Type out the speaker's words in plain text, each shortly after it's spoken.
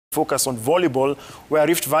Focus on volleyball, where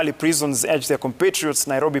Rift Valley Prisons edged their compatriots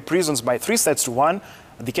Nairobi Prisons by 3-1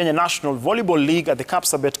 at the Kenya National Volleyball League at the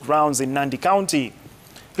Kapsabet grounds in Nandi County.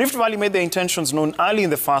 Rift Valley made their intentions known early in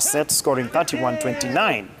the first set, scoring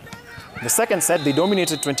 31-29. In the second set, they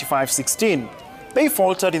dominated 25-16. They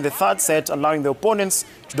faltered in the third set, allowing the opponents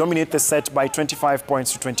to dominate the set by 25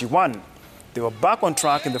 points to 21. They were back on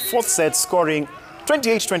track in the fourth set, scoring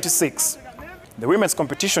 28-26. The women's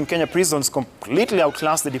competition, Kenya Prisons completely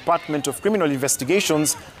outclassed the Department of Criminal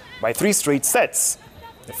Investigations by 3 straight sets.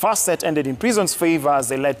 The first set ended in Prisons' favor as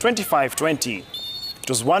they led 25-20. It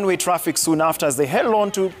was one-way traffic soon after as they held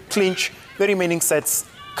on to clinch the remaining sets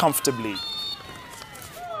comfortably.